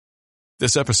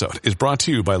This episode is brought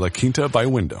to you by La Quinta by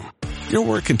Wyndham. Your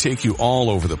work can take you all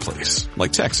over the place,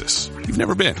 like Texas. You've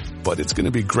never been, but it's going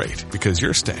to be great because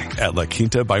you're staying at La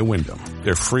Quinta by Wyndham.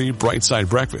 Their free Bright Side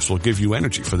breakfast will give you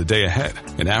energy for the day ahead.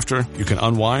 And after, you can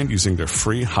unwind using their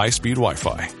free high-speed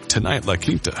Wi-Fi. Tonight, La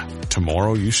Quinta.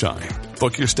 Tomorrow, you shine.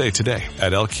 Book your stay today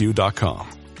at LQ.com.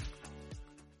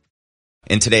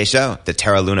 In today's show, the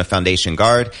Terra Luna Foundation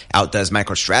Guard outdoes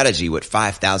MicroStrategy with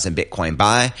 5,000 Bitcoin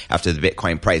buy after the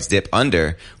Bitcoin price dip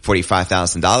under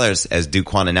 $45,000. As Do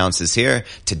Kwon announces here,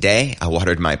 today I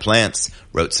watered my plants,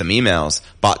 wrote some emails,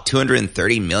 bought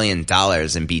 $230 million in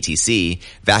BTC,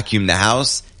 vacuumed the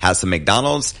house, has some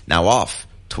McDonald's, now off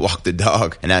to walk the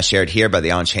dog. And as shared here by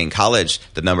the On-Chain College,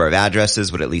 the number of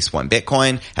addresses with at least one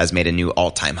Bitcoin has made a new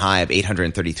all-time high of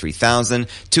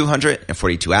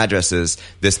 833,242 addresses.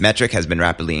 This metric has been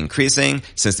rapidly increasing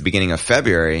since the beginning of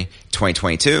February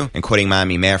 2022. And quoting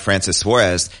Miami Mayor Francis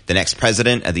Suarez, the next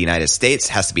president of the United States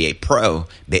has to be a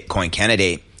pro-Bitcoin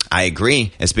candidate. I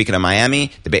agree. And speaking of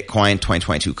Miami, the Bitcoin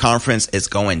 2022 conference is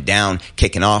going down,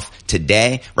 kicking off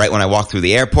today. Right when I walk through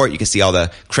the airport, you can see all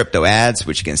the crypto ads,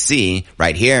 which you can see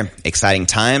right here. Exciting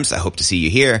times. I hope to see you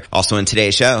here. Also in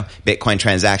today's show, Bitcoin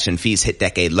transaction fees hit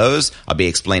decade lows. I'll be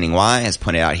explaining why, as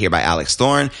pointed out here by Alex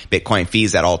Thorne. Bitcoin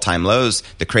fees at all-time lows.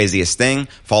 The craziest thing,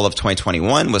 fall of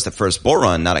 2021 was the first bull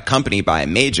run not accompanied by a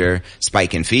major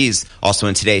spike in fees. Also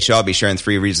in today's show, I'll be sharing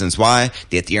 3 reasons why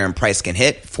the Ethereum price can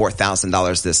hit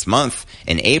 $4,000 this month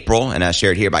in April, and as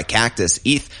shared here by Cactus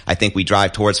ETH, I think we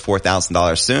drive towards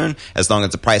 $4,000 soon as long as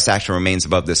the price action remains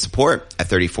above this support at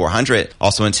 3,400.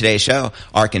 Also in today's show,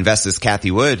 ARK Investors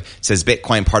Kathy Wood says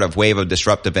Bitcoin part of wave of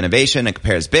disruptive innovation and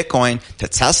compares Bitcoin to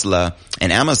Tesla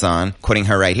and Amazon. Quoting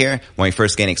her right here, when we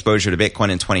first gained exposure to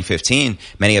Bitcoin in 2015,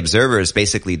 many observers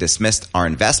basically dismissed our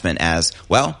investment as,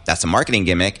 well, that's a marketing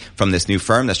gimmick from this new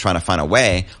firm that's trying to find a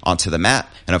way onto the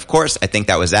map. And of course, I think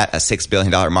that was at a $6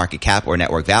 billion market cap or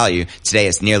network value. Today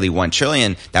it's nearly $1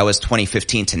 trillion. That was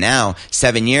 2015 to now.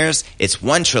 7 years, it's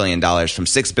 $1 trillion from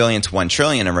 $6 billion to $1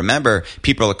 trillion. And remember,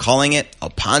 people are calling it a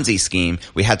Ponzi scheme.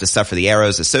 We had to suffer the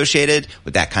arrows associated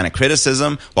with that kind of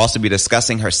criticism. We'll also be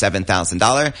discussing her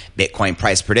 $7,000 Bitcoin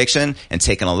price prediction and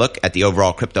taking a look at the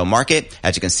overall crypto market.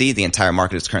 As you can see, the entire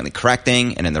market is currently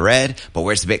correcting and in the red. But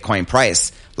where's the Bitcoin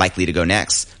price likely to go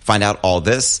next? Find out all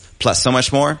this, plus so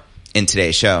much more, in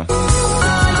today's show.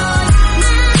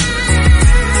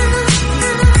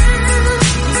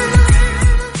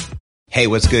 Hey,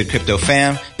 what's good, crypto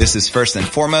fam? This is first and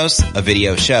foremost a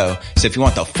video show. So if you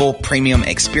want the full premium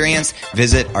experience,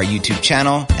 visit our YouTube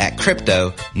channel at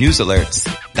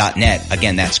cryptonewsalerts.net.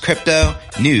 Again, that's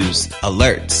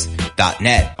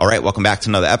cryptonewsalerts.net. All right, welcome back to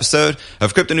another episode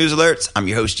of Crypto News Alerts. I'm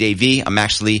your host, JV. I'm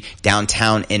actually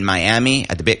downtown in Miami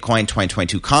at the Bitcoin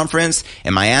 2022 conference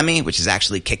in Miami, which is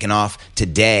actually kicking off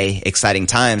today. Exciting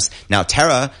times. Now,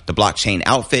 Terra, the blockchain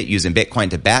outfit using Bitcoin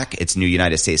to back its new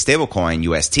United States stablecoin,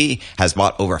 UST, has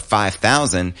bought over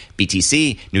 5,000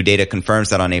 BTC. New data confirms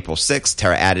that on April 6th,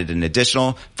 Terra added an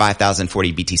additional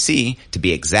 5,040 BTC to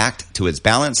be exact to its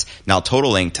balance, now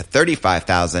totaling to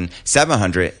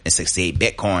 35,768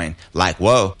 Bitcoin. Like,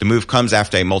 whoa. The move comes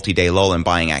after a multi-day lull in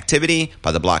buying activity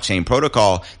by the blockchain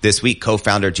protocol. This week,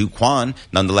 co-founder Do Kwon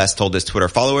nonetheless told his Twitter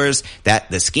followers that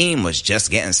the scheme was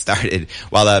just getting started.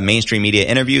 While a mainstream media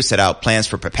interview set out plans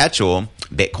for perpetual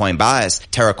Bitcoin buys,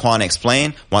 Terra Kwon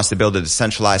explained wants to build a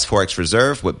decentralized Forex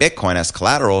reserve with Bitcoin as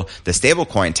collateral. The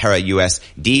stablecoin Terra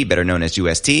USD, better known as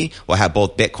UST, will have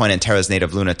both Bitcoin and Terra's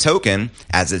native Luna token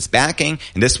as its backing,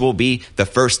 and this will be the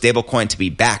first stablecoin to be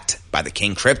backed by the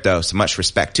King Crypto, so much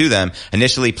respect to them.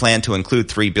 Initially planned to include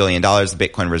 $3 billion of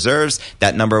Bitcoin reserves.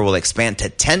 That number will expand to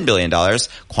 $10 billion,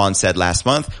 Kwon said last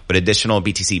month, with additional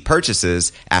BTC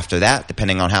purchases after that,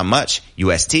 depending on how much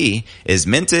UST is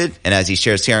minted. And as he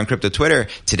shares here on Crypto Twitter,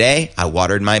 today I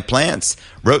watered my plants,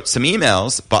 wrote some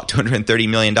emails, bought $230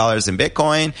 million in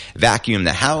Bitcoin, vacuumed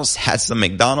the house, had some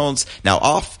McDonald's, now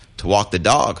off to walk the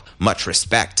dog. Much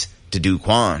respect to Do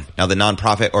Kwon. Now, the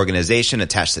nonprofit organization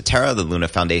attached to Terra, the Luna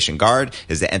Foundation Guard,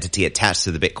 is the entity attached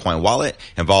to the Bitcoin wallet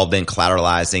involved in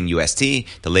collateralizing UST.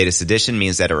 The latest addition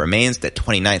means that it remains the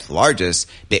 29th largest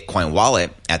Bitcoin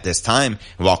wallet at this time.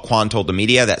 And while Kwon told the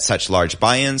media that such large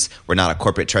buy-ins were not a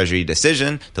corporate treasury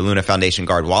decision, the Luna Foundation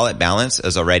Guard wallet balance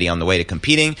is already on the way to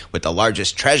competing with the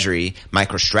largest treasury,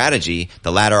 MicroStrategy.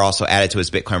 The latter also added to its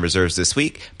Bitcoin reserves this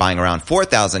week, buying around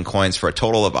 4,000 coins for a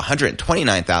total of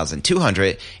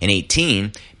 129,218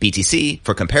 BTC.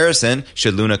 For comparison,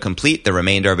 should Luna complete the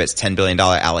remainder of its $10 billion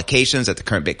allocations at the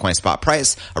current Bitcoin spot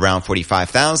price, around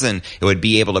 $45,000, it would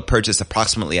be able to purchase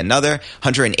approximately another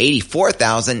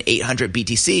 184,800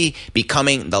 BTC,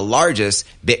 becoming the largest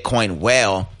Bitcoin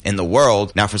whale in the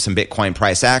world. Now for some Bitcoin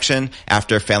price action.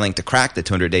 After failing to crack the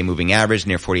 200-day moving average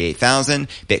near 48,000,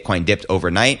 Bitcoin dipped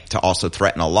overnight to also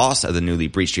threaten a loss of the newly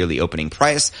breached yearly opening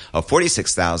price of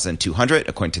 46,200,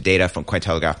 according to data from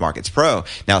Cointelegraph Markets Pro.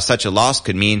 Now such a loss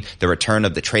could mean the return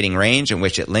of the trading range in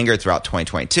which it lingered throughout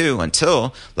 2022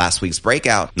 until last week's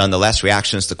breakout. Nonetheless,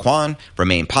 reactions to Quan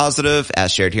remain positive.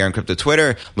 As shared here on Crypto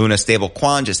Twitter, Luna stable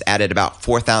Quan just added about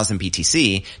 4,000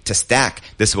 BTC to stack.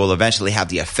 This will eventually have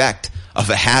the effect of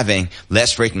a halving.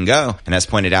 Let's freaking go. And as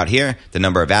pointed out here, the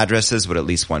number of addresses with at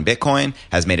least one Bitcoin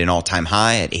has made an all-time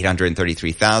high at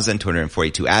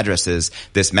 833,242 addresses.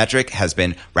 This metric has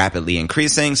been rapidly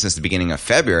increasing since the beginning of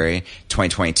February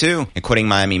 2022. And quoting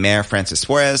Miami Mayor Francis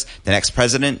Suarez, the next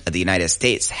president of the United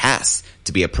States has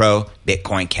to be a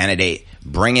pro-Bitcoin candidate.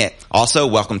 Bring it. Also,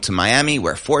 welcome to Miami,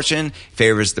 where fortune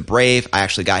favors the brave. I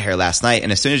actually got here last night,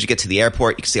 and as soon as you get to the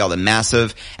airport, you can see all the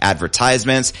massive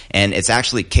advertisements, and it's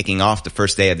actually kicking off the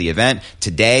first day of the event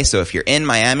today. So if you're in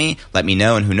Miami, let me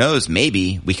know, and who knows,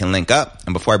 maybe we can link up.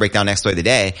 And before I break down next story of the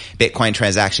day, Bitcoin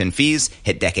transaction fees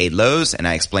hit decade lows, and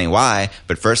I explain why.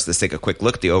 But first, let's take a quick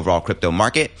look at the overall crypto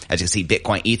market. As you can see,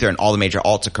 Bitcoin, Ether, and all the major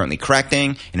alts are currently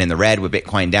correcting, and in the red with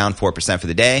Bitcoin down 4% for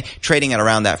the day, trading at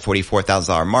around that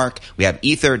 $44,000 mark. We have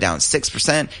Ether down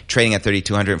 6%, trading at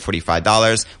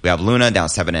 $3,245. We have Luna down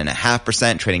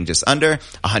 7.5%, trading just under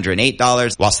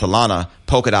 $108, while Solana,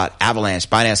 Polkadot, Avalanche,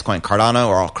 Binance Coin, Cardano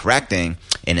are all correcting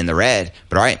and in the red.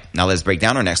 But all right, now let's break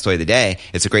down our next story of the day.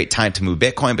 It's a great time to move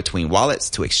Bitcoin between wallets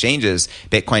to exchanges.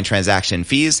 Bitcoin transaction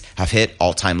fees have hit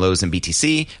all-time lows in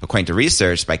BTC, according to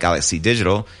research by Galaxy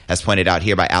Digital. As pointed out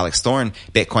here by Alex Thorne,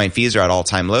 Bitcoin fees are at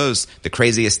all-time lows. The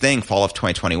craziest thing, fall of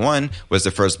 2021, was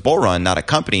the first bull run not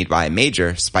accompanied by a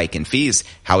major spike in fees.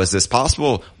 How is this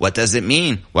possible? What does it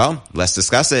mean? Well, let's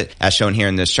discuss it. As shown here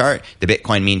in this chart, the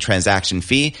Bitcoin mean transaction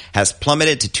fee has plummeted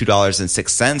to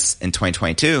 $2.06 in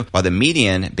 2022, while the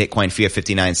median Bitcoin fee of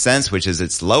 59 cents, which is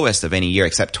its lowest of any year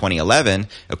except 2011,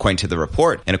 according to the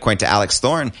report. And according to Alex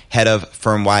Thorne, head of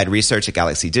firm-wide research at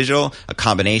Galaxy Digital, a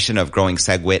combination of growing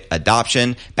SegWit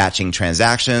adoption, batching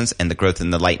transactions, and the growth in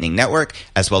the Lightning Network,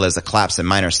 as well as a collapse in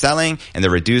miner selling and the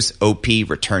reduced OP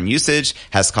return usage,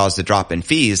 has caused a drop in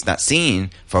fees not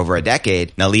seen for over a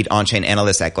decade. Now, lead on-chain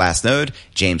analyst at Glassnode,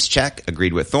 James Check,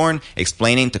 agreed with Thorne,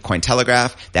 explaining to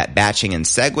Cointelegraph that batching and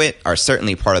SegWit are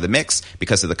certainly part of the mix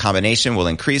because of the combination will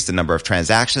increase the number of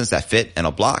transactions that fit in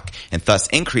a block and thus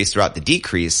increase throughout the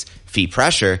decrease fee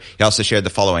pressure. He also shared the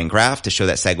following graph to show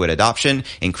that SegWit adoption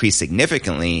increased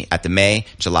significantly at the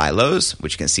May-July lows,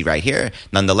 which you can see right here.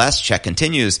 Nonetheless, Check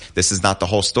continues, this is not the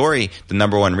whole story. The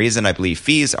number one reason I believe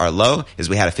fees are low is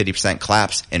we had a 50%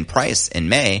 collapse in price in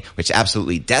May, which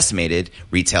absolutely decimated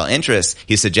retail interest.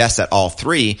 He suggests that all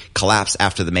three collapsed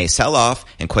after the May sell-off,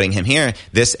 and quoting him here,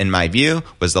 this, in my view,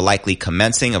 was the likely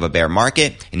commencing of a bear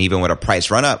market, and even with a price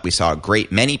run-up, we saw a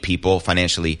great many people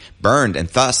financially burned and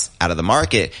thus out of the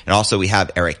market. And also we have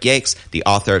Eric Yakes, the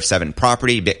author of 7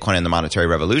 Property, Bitcoin and the Monetary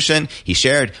Revolution. He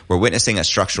shared, we're witnessing a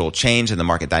structural change in the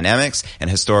market dynamics and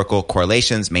historical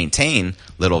correlations maintain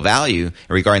little value. And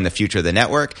regarding the future of the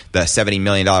network, the $70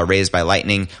 million raised by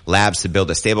Lightning Labs to build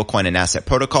a stablecoin and asset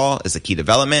protocol is a key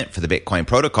development for the Bitcoin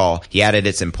protocol. He added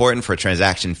it's important for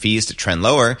transaction fees to trend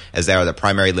lower as they are the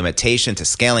primary limitation to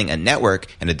scaling a network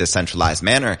in a decentralized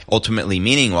manner, ultimately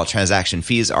meaning while transaction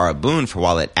fees are a boon for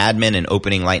wallet admin and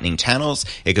opening Lightning channels,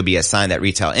 it could be a sign that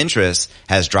retail interest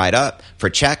has dried up. For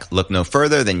Check, look no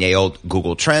further than ye old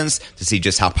Google Trends to see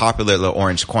just how popular the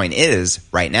orange coin is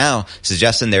right now,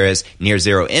 suggesting there is near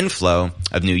zero inflow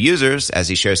of new users. As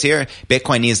he shares here,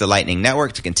 Bitcoin needs the Lightning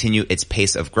Network to continue its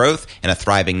pace of growth and a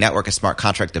thriving network of smart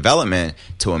contract development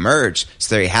to emerge.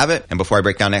 So there you have it. And before I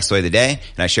break down next story of the day,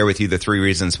 and I share with you the 3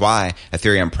 reasons why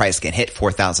Ethereum price can hit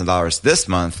 $4,000 this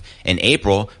month in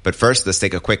April. But first, let's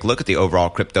take a quick look at the overall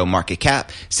crypto market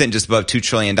cap, sitting just above $2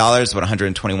 trillion with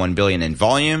 121 billion in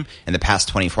volume. In the past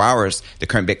 24 hours, the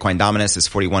current Bitcoin dominance is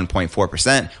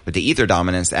 41.4%, with the Ether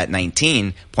dominance at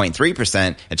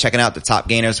 19.3%. And checking out the top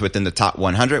gainers within the top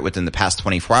 100 within the past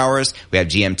 24 hours, we have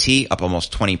GMT up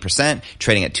almost 20%,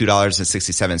 trading at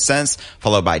 $2.67,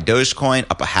 followed by Dogecoin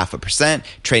up 0.5%,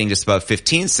 trading just above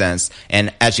 15 cents.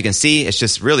 And as you can see, it's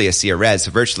just really a sea of red,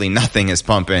 so virtually nothing is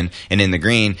pumping and in the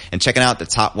green. And checking out the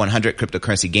top 100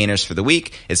 cryptocurrency gainers for the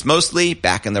week, it's mostly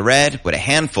back in the red with a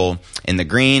handful handful in the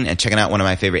green. And checking out one of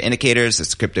my favorite indicators,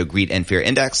 this Crypto Greed and Fear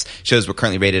Index, shows we're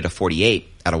currently rated a 48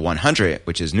 out of 100,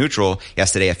 which is neutral.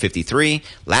 Yesterday a 53,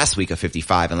 last week a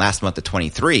 55, and last month a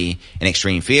 23 in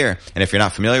extreme fear. And if you're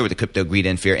not familiar with the Crypto Greed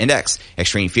and Fear Index,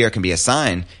 extreme fear can be a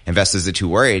sign investors are too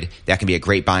worried. That can be a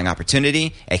great buying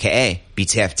opportunity, aka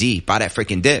BTFD, buy that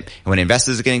freaking dip. And when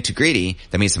investors are getting too greedy,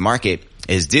 that means the market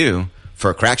is due for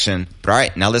a correction. But all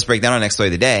right, now let's break down our next story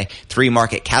of the day. 3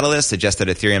 market catalysts suggest that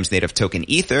Ethereum's native token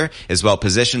Ether is well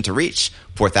positioned to reach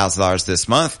 $4,000 this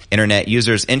month. Internet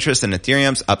users' interest in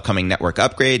Ethereum's upcoming network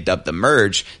upgrade, dubbed the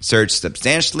Merge, surged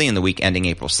substantially in the week ending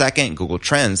April 2nd. Google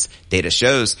Trends data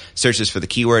shows searches for the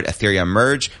keyword Ethereum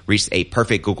Merge reached a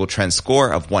perfect Google Trends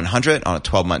score of 100 on a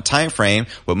 12-month time frame,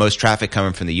 with most traffic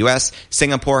coming from the US,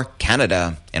 Singapore,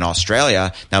 Canada, and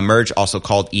Australia. Now, Merge, also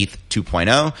called ETH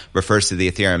 2.0, refers to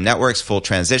the Ethereum network's full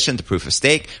transition to proof of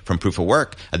stake from proof of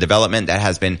work, a development that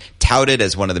has been touted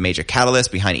as one of the major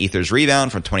catalysts behind Ether's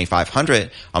rebound from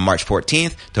 2,500 on March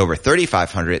 14th to over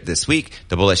 3,500 this week.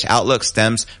 The bullish outlook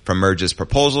stems from Merge's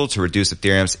proposal to reduce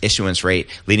Ethereum's issuance rate,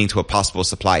 leading to a possible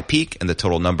supply peak in the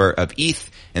total number of ETH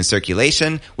in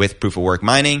circulation. With proof of work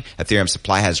mining, Ethereum's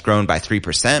supply has grown by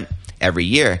 3% every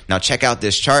year. Now check out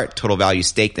this chart. Total value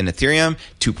staked in Ethereum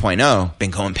 2.0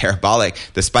 been going parabolic.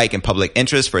 The spike in public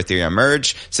interest for Ethereum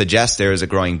Merge suggests there is a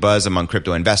growing buzz among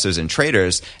crypto investors and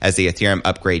traders as the Ethereum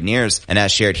upgrade nears. And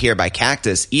as shared here by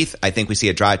Cactus, ETH, I think we see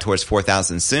a drive towards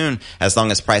 4,000 soon, as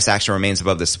long as price action remains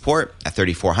above the support at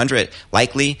 3,400.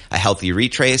 Likely a healthy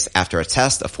retrace after a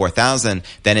test of 4,000,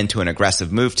 then into an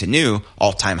aggressive move to new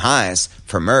all-time highs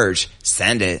for Merge.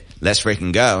 Send it. Let's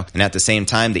freaking go. And at the same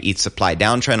time, the ETH supply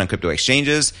downtrend on crypto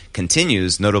exchanges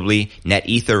continues. Notably, net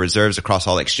Ether reserves across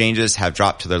all exchanges have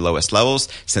dropped to their lowest levels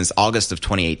since August of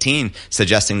 2018,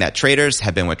 suggesting that traders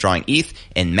have been withdrawing ETH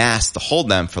en masse to hold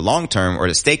them for long term or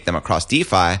to stake them across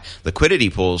DeFi liquidity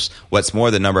pools. What's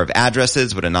more, the number of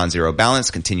addresses with a non-zero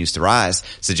balance continues to rise,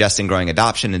 suggesting growing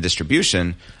adoption and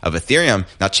distribution of Ethereum.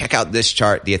 Now check out this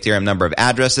chart. The Ethereum number of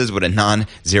addresses with a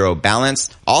non-zero balance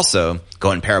also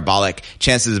going parabolic.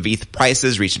 Chances of ETH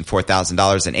prices reaching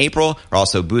 $4,000 in April are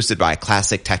also boosted by a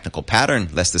classic technical pattern.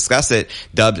 Let's discuss it.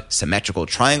 Dubbed symmetrical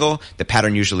triangle, the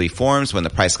pattern usually forms when the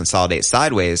price consolidates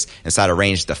sideways inside a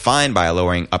range defined by a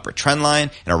lowering upper trend line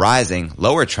and a rising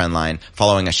lower trend line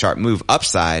following a sharp move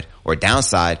upside or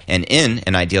downside. And in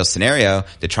an ideal scenario,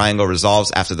 the triangle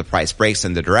resolves after the price breaks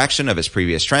in the direction of its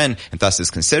previous trend and thus is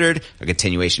considered a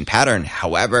continuation pattern.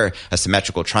 However, a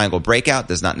symmetrical triangle breakout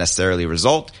does not necessarily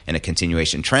result in a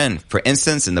continuation trend. For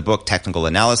instance, in the book Technical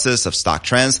Analysis of Stock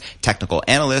Trends, technical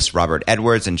analysts Robert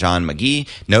Edwards and John McGee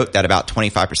note that about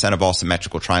 25% of all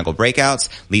symmetrical triangle breakouts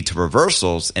lead to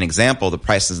reversals. An example, the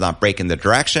price does not break in the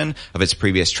direction of its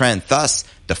previous trend, thus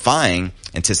defying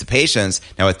anticipations.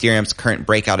 Now, Ethereum's current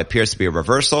breakout appears to be a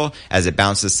reversal as it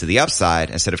bounces to the upside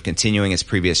instead of continuing its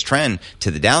previous trend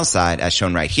to the downside, as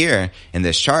shown right here in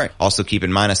this chart. Also keep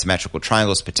in mind a symmetrical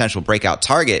triangle's potential breakout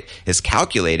target is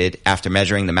calculated after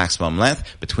measuring the maximum length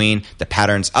between the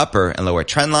pattern's upper and lower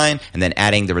trend line and then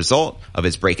adding the result of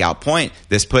its breakout point.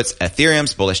 This puts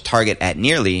Ethereum's bullish target at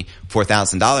nearly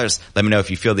 $4,000. Let me know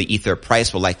if you feel the Ether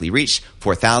price will likely reach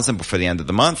 $4,000 before the end of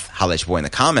the month. Holla at your boy in the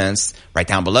comments right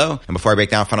down below. And before I break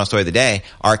down final story of the day,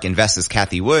 ARK Investors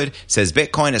Cathie Wood says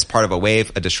Bitcoin is part of a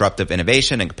wave of disruptive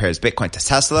innovation and compares Bitcoin to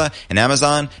Tesla and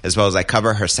Amazon, as well as I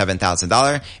cover her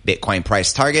 $7,000 Bitcoin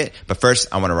price target. But first,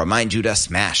 I want to remind you to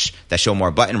smash that show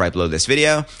more button right below this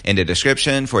video in the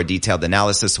description for a detailed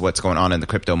analysis of what's going on in the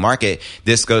crypto market.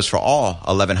 This goes for all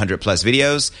 1,100 plus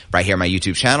videos right here on my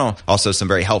YouTube channel. Also some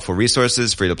very helpful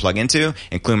resources for you to plug into,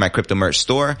 including my crypto merch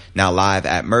store, now live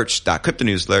at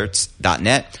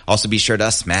merch.cryptonewsalerts.net. Also be sure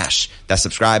to smash that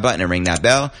subscribe button and ring that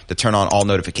bell to turn on all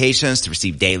notifications to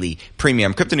receive daily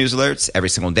premium crypto news alerts every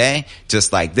single day,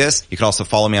 just like this. You can also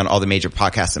follow me on all the major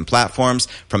podcasts and platforms,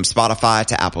 from Spotify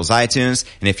to Apple's iTunes.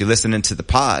 And if you're listening to the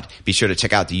pod, be sure to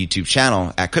check out the YouTube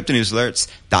channel at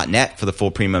cryptonewsalerts.net for the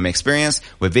full premium experience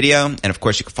with video. And of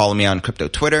course, you can follow me on crypto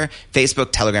Twitter,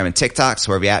 Facebook, Telegram, and TikTok. So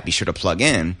wherever you're at, be sure to plug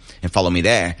in and follow me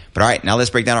there. But all right, now let's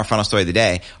break down our final story of the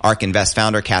day. ARK Invest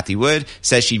founder Cathie Wood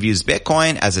says she views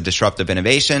Bitcoin as a disruptive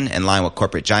innovation in line with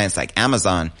corporate giants like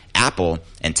Amazon, Apple,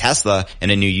 and Tesla. In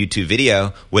a new YouTube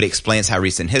video, Wood explains how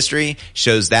recent history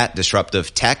shows that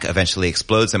disruptive tech eventually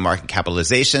explodes in market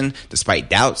capitalization despite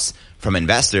doubts from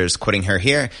investors. Quoting her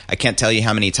here, I can't tell you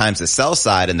how many times the sell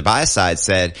side and the buy side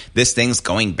said, this thing's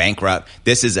going bankrupt.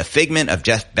 This is a figment of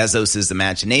Jeff Bezos'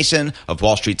 imagination, of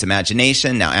Wall Street's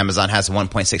imagination. Now Amazon has a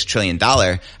 $1.6 trillion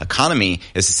economy.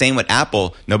 It's the same with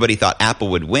Apple. Nobody thought Apple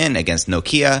would win against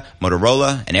Nokia,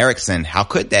 Motorola, and Ericsson. How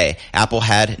could they? Apple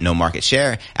had no market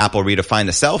share. Apple redefined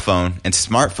the cell phone into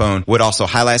smartphone. Wood also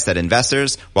highlights that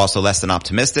investors were also less than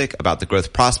optimistic about the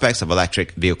growth prospects of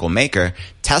electric vehicle maker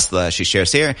Tesla, she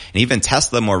shares here. And even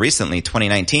Tesla more recently,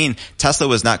 2019, Tesla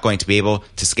was not going to be able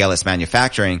to scale its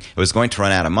manufacturing. It was going to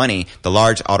run out of money. The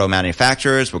large auto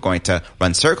manufacturers were going to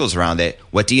run circles around it.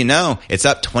 What do you know? It's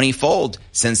up 20-fold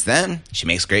since then. She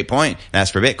makes a great point. And as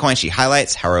for Bitcoin, she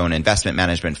highlights how her own investment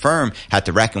management firm had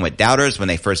to reckon with doubters when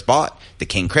they first bought the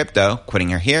King Crypto. Quoting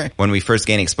her here, when we first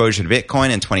gained exposure to Bitcoin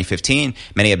in 2015,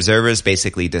 many observers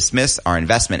basically dismissed our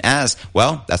investment as,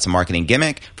 well, that's a marketing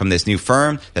gimmick from this new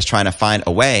firm that's trying to find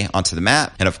a way onto the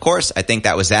map. And of course, I think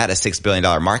that was at a $6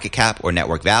 billion market cap or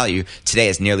network value. Today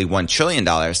is nearly $1 trillion.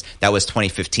 That was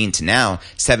 2015 to now.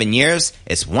 7 years,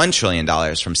 it's $1 trillion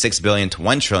from $6 billion to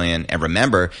 $1 trillion. And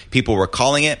remember, people were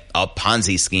calling it a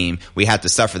Ponzi scheme. We had to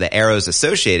suffer the arrows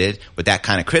associated with that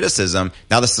kind of criticism.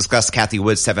 Now let's discuss Cathie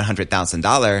Wood's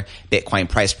 $700,000 Bitcoin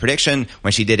price prediction.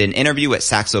 When she did an interview with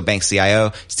Saxo Bank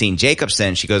CIO Steen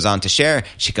Jacobson, she goes on to share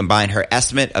she combined her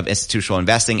estimate of institutional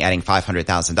investing adding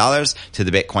 $500,000 to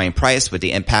the Bitcoin price with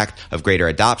the impact of greater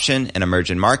adoption in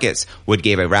emerging markets. Wood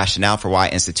gave a rationale for why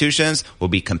institutions will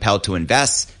be compelled to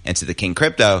invest into the King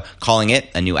Crypto, calling it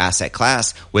a new asset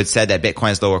class. Wood said that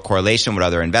Bitcoin's lower correlation with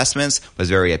other investments was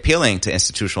very appealing to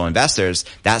institutional investors.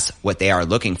 That's what they are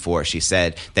looking for, she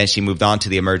said. Then she moved on to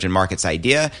the emerging markets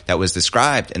idea that was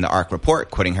described in the ARC report.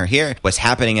 Quoting her here, what's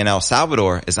happening in El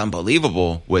Salvador is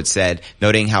unbelievable, Wood said,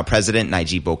 noting how President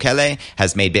Nayib Bukele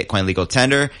has made Bitcoin legal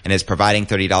tender and is providing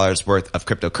 $30 worth of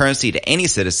cryptocurrency to any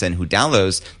citizen who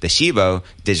downloads the Shibo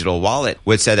digital wallet.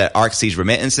 Wood said that ARC sees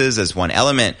remittances as one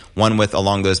element, one with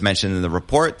along those mentioned in the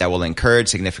report that will encourage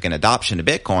significant adoption to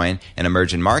Bitcoin in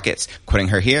emerging markets. Quoting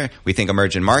her here, we think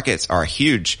emerging markets are a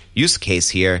huge use case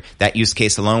here. That use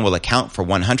case alone will account for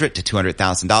 $100,000 to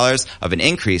 $200,000 of an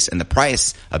increase in the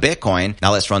price of Bitcoin.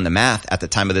 Now let's run the math. At the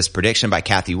time of this prediction by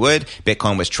Cathie Wood,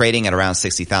 Bitcoin was trading at around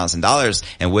 $60,000,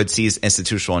 and Wood sees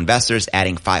institutional investors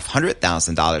adding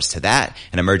 $500,000 to that,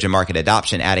 and emerging market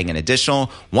adoption adding an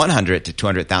additional $100,000 to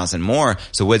 $200,000 more.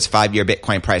 So Wood's 5-year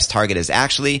Bitcoin price target is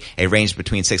actually a range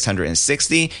between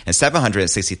 $660,000 and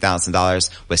 $760,000,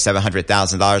 with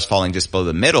 $700,000 falling just below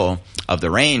the middle of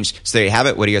the range. So there you have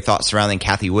it. What are your thoughts surrounding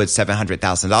Cathie Wood's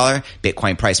 $700,000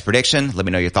 Bitcoin price prediction? Let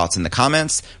me know your thoughts in the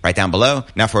comments right down below.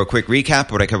 Now for a quick recap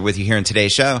of what I covered with you here in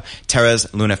today's show.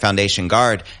 Terra's Luna Foundation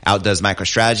Guard outdoes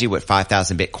MicroStrategy with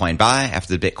 5,000 Bitcoin buy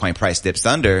after the Bitcoin price dips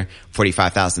under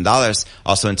 $45,000.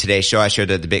 Also in today's show, I shared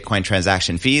that the Bitcoin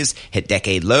transaction fees hit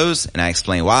decade lows, and I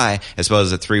explain why, as well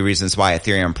as the 3 reasons why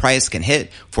Ethereum price can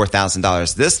hit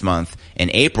 $4,000 this month in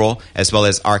April, as well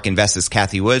as ARK Investors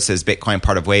Cathie Wood says Bitcoin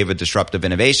part of wave of disruptive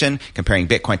innovation, comparing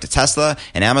Bitcoin to Tesla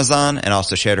and Amazon, and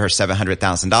also shared her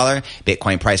 $700,000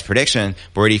 Bitcoin price prediction.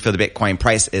 But where do you feel the Bitcoin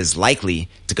price is likely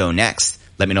to go next?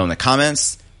 Let me know in the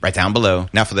comments right down below.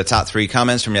 Now for the top 3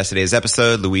 comments from yesterday's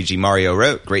episode. Luigi Mario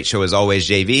wrote, great show as always,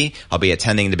 JV. I'll be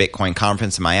attending the Bitcoin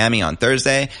conference in Miami on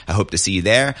Thursday. I hope to see you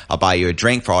there. I'll buy you a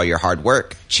drink for all your hard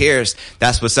work. Cheers.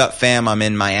 That's what's up, fam. I'm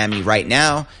in Miami right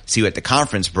now. See you at the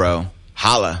conference, bro.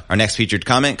 Holla. Our next featured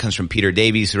comment comes from Peter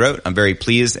Davies, who wrote, I'm very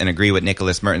pleased and agree with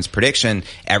Nicholas Merton's prediction.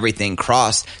 Everything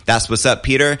crossed. That's what's up,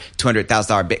 Peter.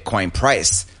 $200,000 Bitcoin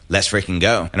price. Let's freaking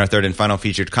go. And our third and final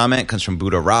featured comment comes from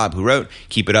Buddha Rob, who wrote,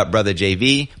 keep it up, brother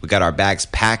JV. We got our bags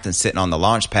packed and sitting on the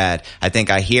launch pad. I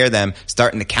think I hear them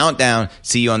starting the countdown.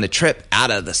 See you on the trip out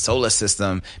of the solar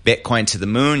system. Bitcoin to the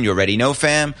moon. You already know,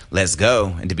 fam. Let's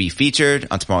go. And to be featured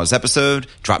on tomorrow's episode,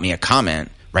 drop me a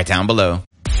comment right down below.